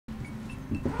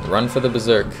run for the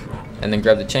berserk. And then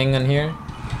grab the chain gun here.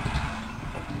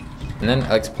 And then I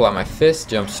like to pull out my fist,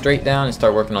 jump straight down, and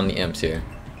start working on the imps here.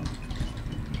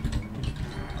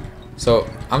 So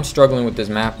I'm struggling with this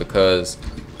map because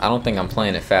I don't think I'm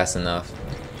playing it fast enough.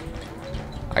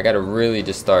 I gotta really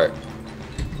just start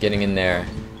getting in there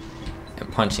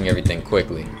and punching everything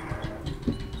quickly.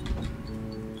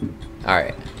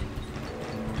 Alright.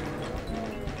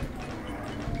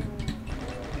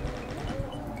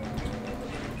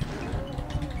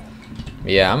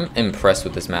 Yeah, I'm impressed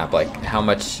with this map, like how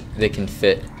much they can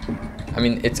fit. I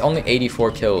mean, it's only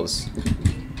 84 kills.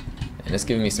 And it's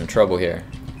giving me some trouble here.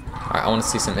 Alright, I want to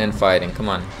see some infighting, come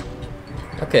on.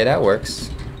 Okay, that works.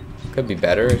 Could be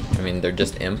better. I mean, they're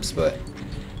just imps, but...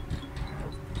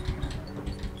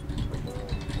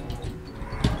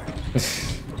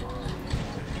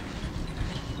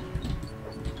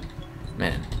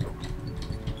 Man.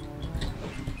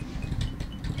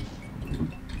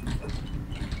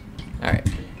 Alright.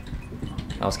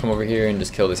 Now let's come over here and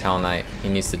just kill this Hell Knight. He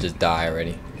needs to just die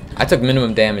already. I took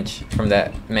minimum damage from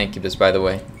that Mancubus, by the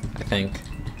way. I think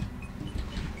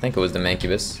it was the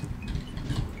Mancubus.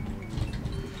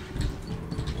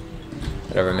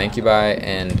 Whatever, Mancubi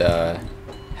and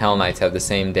Hell Knights have the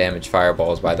same damage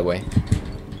fireballs, by the way.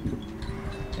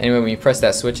 Anyway, when you press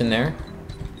that switch in there...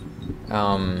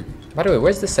 by the way,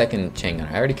 where's the second chain gunner?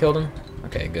 I already killed him?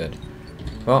 Okay, good.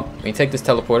 Well, when you take this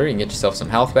teleporter, you can get yourself some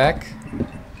health back.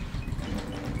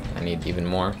 I need even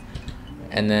more.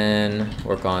 And then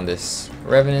work on this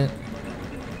Revenant.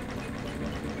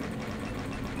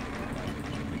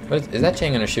 What is that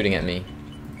chain gunner shooting at me?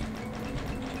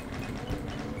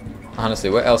 Honestly,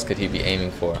 what else could he be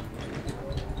aiming for?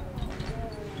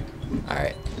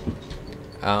 Alright.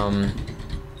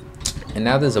 And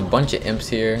now there's a bunch of imps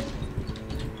here.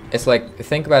 It's like,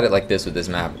 think about it like this with this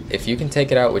map. If you can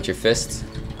take it out with your fists,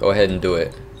 go ahead and do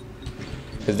it.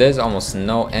 Because there's almost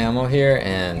no ammo here,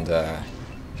 and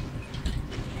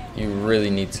you really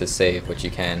need to save what you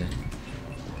can.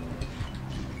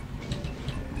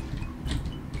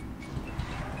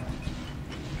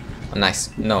 Oh,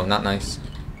 nice. No, not nice.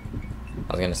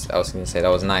 I was gonna say that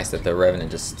was nice that the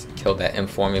Revenant just killed that imp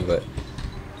for me, but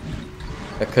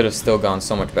that could have still gone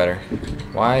so much better.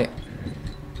 Why?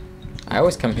 I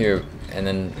always come here and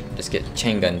then just get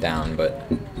chain gunned down,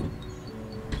 but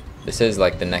this is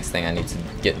like the next thing I need to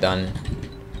get done.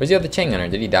 Where's the other chain gunner?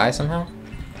 Did he die somehow?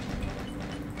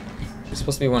 There's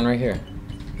supposed to be one right here.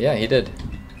 Yeah, he did.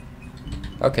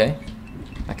 Okay,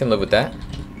 I can live with that.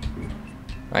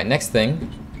 Alright, next thing.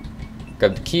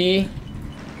 Grab the key.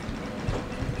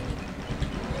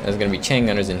 There's gonna be chain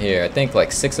gunners in here. I think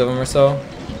like 6 of them or so.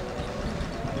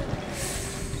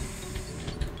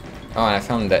 Oh, and I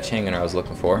found that chain gunner I was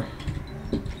looking for.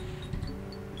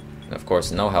 And of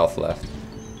course, no health left.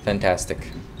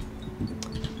 Fantastic.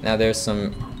 Now there's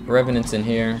some Revenants in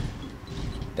here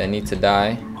that need to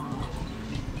die.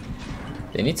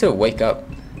 They need to wake up.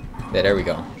 Yeah, there we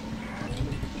go.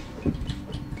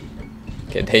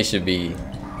 Okay, they should be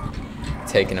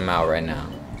taking them out right now.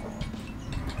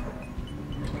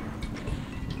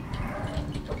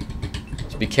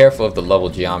 Just be careful of the level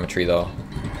geometry though.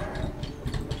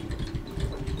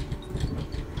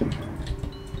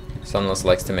 Sunlust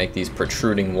likes to make these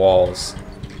protruding walls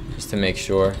just to make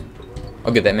sure.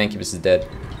 Oh good, that Mancubus is dead.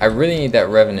 I really need that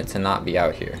Revenant to not be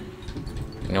out here.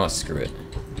 You know what, screw it.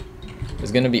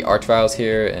 There's gonna be Archviles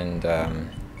here, and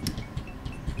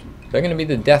they're gonna be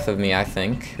the death of me, I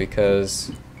think,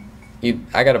 because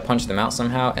I gotta punch them out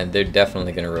somehow, and they're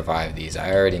definitely gonna revive these.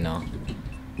 I already know.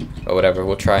 But whatever,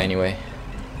 we'll try anyway.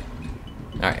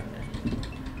 Alright.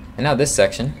 And now this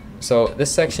section. So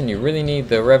this section, you really need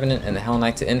the Revenant and the Hell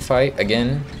Knight to infight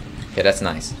again. Okay, that's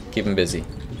nice. Keep them busy.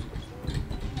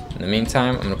 In the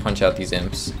meantime, I'm gonna punch out these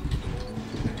imps.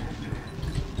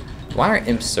 Why are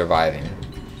imps surviving?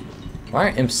 Why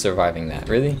are imps surviving that?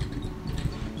 Really?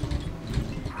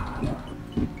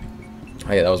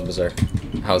 Oh yeah, that was Berserk.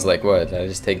 I was like, what? Did I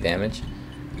just take damage?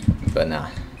 But nah.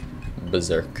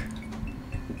 Berserk.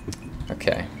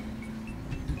 Okay.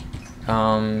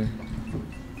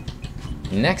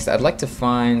 Next, I'd like to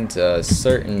find a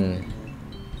certain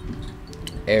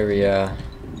area.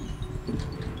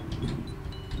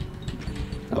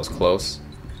 That was close.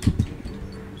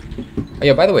 Oh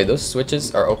yeah, by the way, those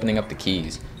switches are opening up the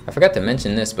keys. I forgot to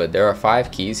mention this, but there are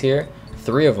 5 keys here.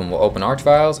 3 of them will open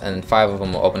Archviles, and 5 of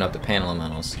them will open up the Pan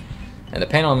Elementals. And the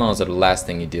Pan Elementals are the last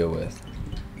thing you deal with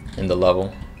in the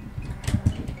level.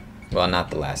 Well, not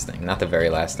the last thing, not the very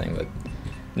last thing, but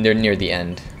they're near the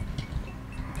end.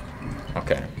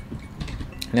 Okay.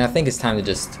 Now I think it's time to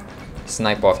just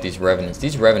snipe off these Revenants.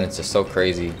 These Revenants are so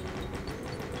crazy.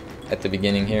 at the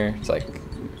beginning here. It's like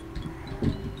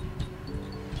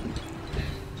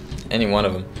any one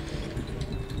of them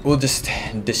will just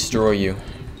destroy you.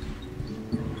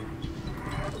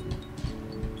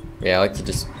 Yeah, I like to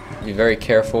just be very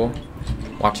careful,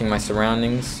 watching my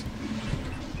surroundings,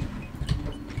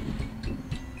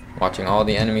 watching all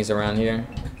the enemies around here.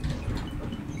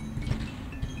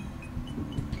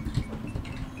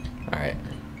 Alright.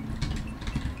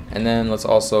 And then let's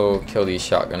also kill these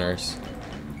shotgunners.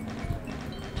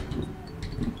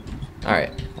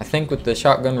 Alright, I think with the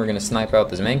shotgun we're going to snipe out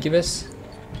this Mancubus,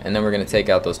 and then we're going to take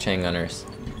out those chain gunners.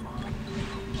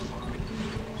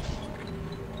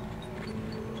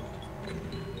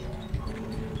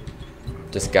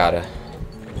 Just gotta.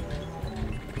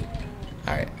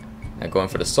 Alright, now going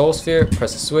for the soul sphere,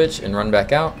 press the switch and run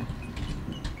back out.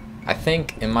 I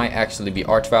think it might actually be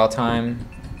Archvile time.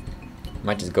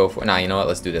 Might just go for, nah, you know what,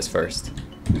 let's do this first.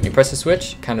 When you press the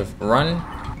switch, kind of run.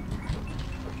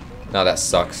 No, that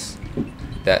sucks.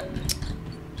 That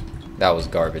was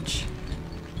garbage.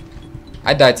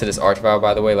 I died to this Archvile,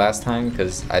 by the way, last time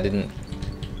because I didn't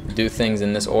do things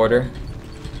in this order.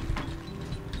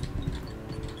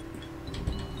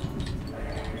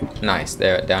 Nice,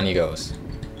 there, down he goes.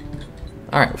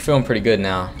 Alright, we're feeling pretty good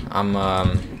now. I'm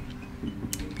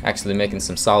actually making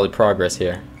some solid progress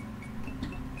here.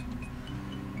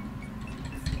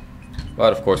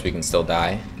 But of course we can still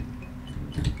die.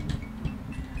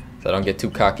 So don't get too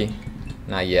cocky.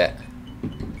 Not yet.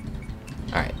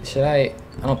 Alright, should I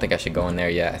don't think I should go in there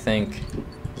yet. I think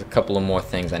there's a couple of more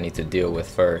things I need to deal with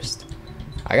first.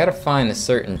 I gotta find a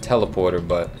certain teleporter,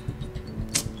 but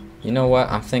you know what?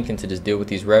 I'm thinking to just deal with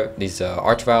these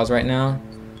Archviles right now.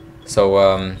 So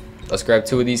let's grab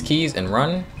 2 of these keys and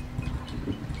run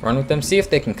with them. See if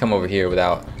they can come over here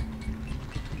without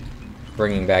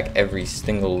bringing back every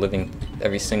single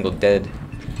dead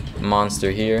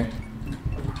monster here.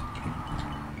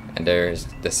 And there's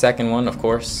the second one, of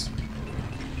course.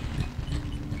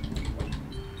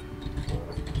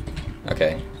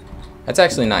 Okay, that's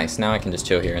actually nice. Now I can just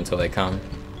chill here until they come.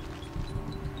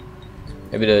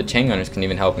 Maybe the chain gunners can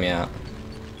even help me out.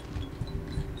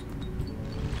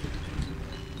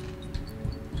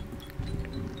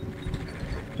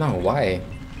 No, why?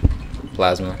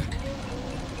 Plasma.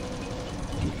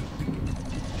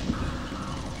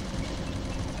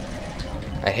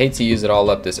 I hate to use it all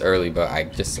up this early, but I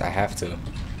have to.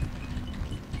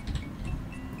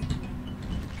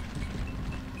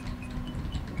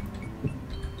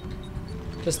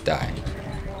 Just die.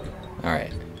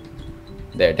 Alright.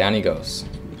 There, down he goes.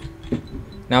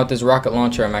 Now with this rocket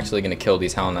launcher, I'm actually going to kill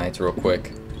these Hell Knights real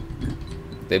quick.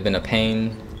 They've been a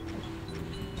pain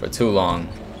for too long.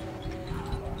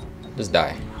 Just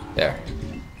die. There.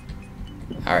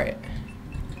 Alright.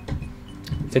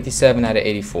 57 out of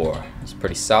 84. It's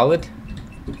pretty solid.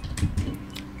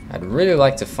 I'd really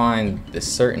like to find this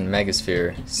certain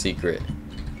Megasphere secret.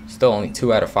 Still only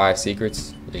 2 out of 5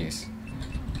 secrets. Jeez.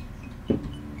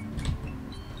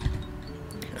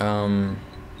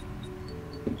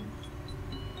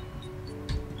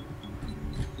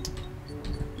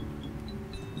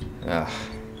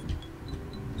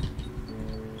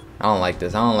 I don't like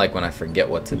this. I don't like when I forget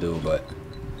what to do, but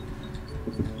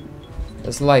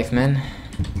that's life, man.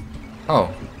 Oh,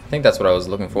 I think that's what I was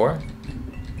looking for.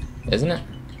 Isn't it?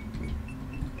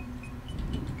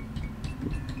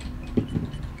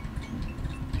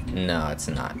 No, it's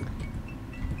not.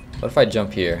 What if I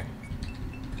jump here?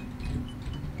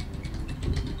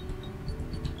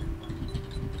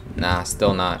 Nah,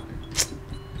 still not.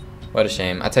 What a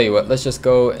shame. I tell you what, let's just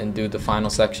go and do the final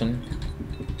section.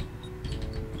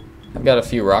 I've got a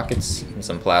few rockets and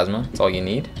some plasma. That's all you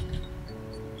need.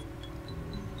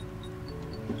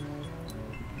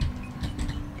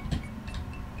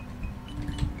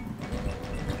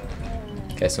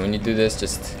 Okay, so when you do this,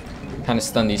 just kind of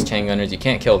stun these chain gunners. You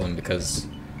can't kill them because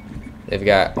they've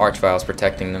got Archviles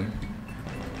protecting them.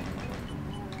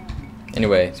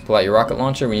 Anyway, let's pull out your rocket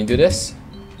launcher when you do this.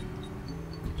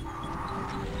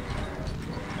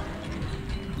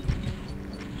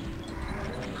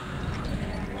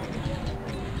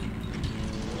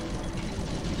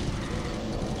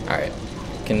 Alright,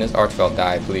 can this Archvile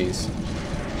die, please?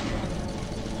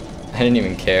 I didn't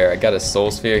even care. I got a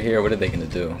Soul Sphere here. What are they gonna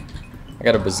do? I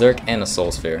got a Berserk and a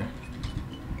Soul Sphere.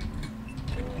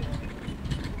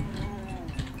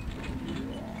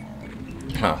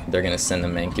 Huh, they're gonna send the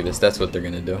Mancubus. That's what they're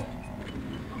gonna do.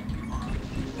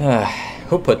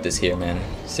 Who put this here, man?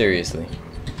 Seriously.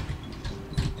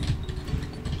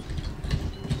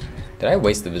 Did I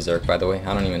waste the Berserk, by the way?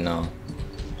 I don't even know.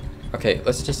 Okay,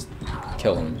 let's just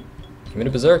kill him. Give me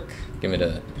the Berserk. Give me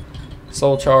the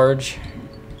Soul Charge.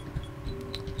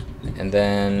 And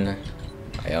then,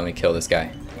 oh yeah, let me kill this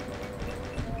guy.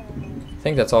 I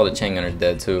think that's all the chain gunners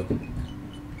dead too.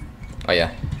 Oh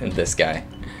yeah, and this guy.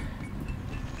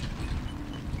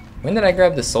 When did I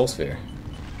grab the soul sphere?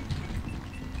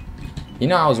 You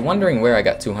know, I was wondering where I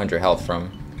got 200 health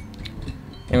from.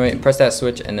 Anyway, press that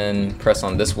switch and then press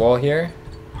on this wall here.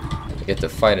 You get to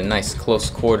fight a nice close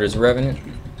quarters revenant.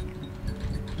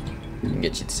 You can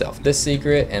get yourself this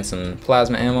secret and some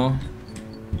plasma ammo.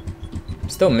 I'm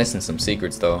still missing some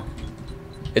secrets though.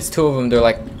 It's two of them. They're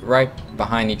like right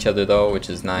behind each other though, which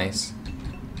is nice.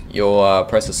 You'll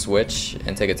press a switch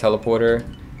and take a teleporter,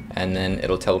 and then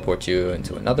it'll teleport you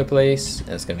into another place, and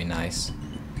it's gonna be nice.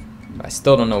 I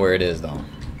still don't know where it is though.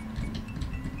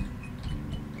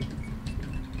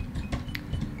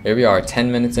 Here we are,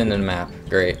 10 minutes into the map.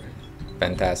 Great.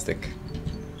 Fantastic.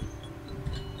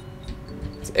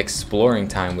 It's exploring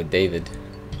time with David.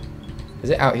 Is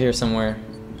it out here somewhere?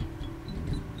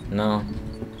 No.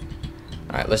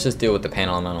 Alright, let's just deal with the pain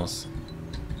elementals.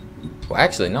 Well,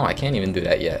 actually, no, I can't even do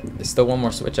that yet. There's still one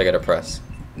more switch I gotta press.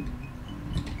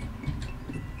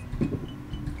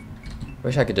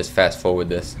 Wish I could just fast forward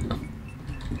this.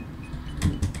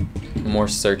 More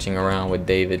searching around with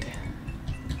David.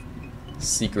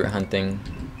 Secret hunting.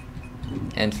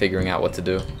 And figuring out what to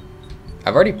do.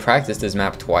 I've already practiced this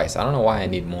map twice. I don't know why I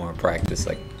need more practice.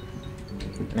 Like,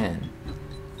 man.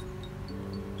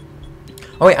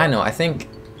 Oh wait, I know. I think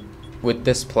with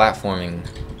this platforming,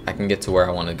 I can get to where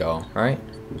I want to go, right?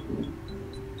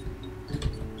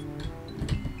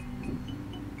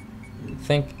 I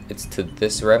think it's to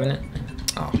this revenant.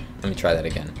 Oh, let me try that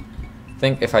again. I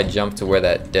think if I jump to where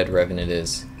that dead revenant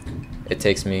is, it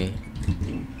takes me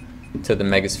to the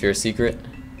Megasphere secret.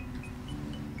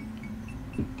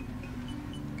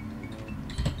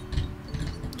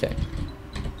 Okay.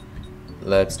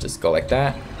 Let's just go like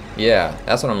that. Yeah,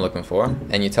 that's what I'm looking for.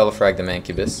 And you telefrag the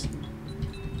Mancubus.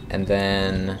 And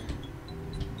then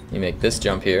you make this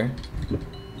jump here.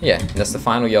 Yeah, that's the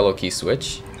final yellow key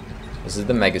switch. This is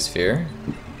the Megasphere.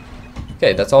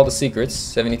 Okay, that's all the secrets.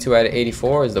 72 out of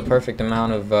 84 is the perfect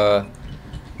amount of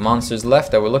monsters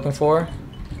left that we're looking for.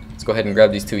 Let's go ahead and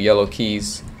grab these two yellow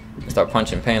keys and start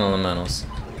punching pain elementals.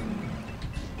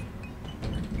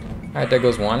 Alright, there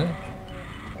goes one.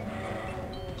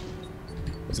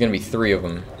 There's gonna be 3 of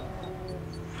them.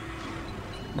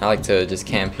 I like to just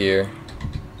camp here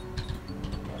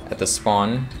at the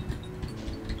spawn.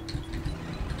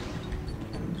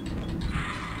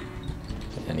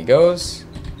 And he goes.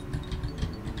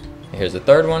 Here's the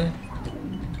third one.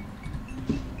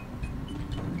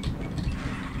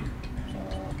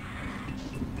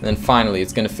 And then finally,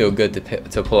 it's gonna feel good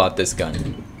to pull out this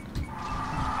gun.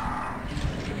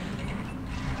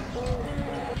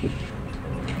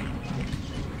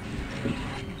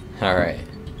 Alright.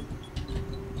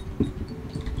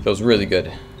 Feels really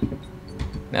good.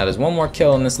 Now there's one more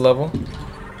kill in this level.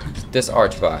 It's this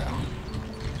Archvile.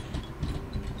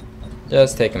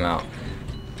 Just take him out.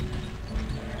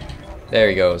 There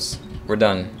he goes. We're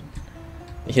done.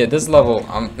 Yeah, this level,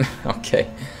 okay.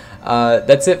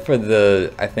 That's it for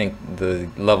I think the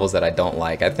levels that I don't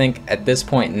like. I think at this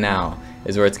point now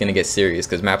is where it's going to get serious,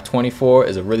 because map 24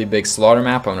 is a really big slaughter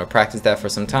map. I'm going to practice that for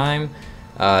some time.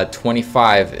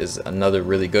 25 is another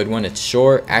really good one. It's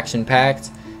short, action-packed,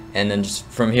 and then just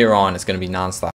from here on it's going to be non-stop.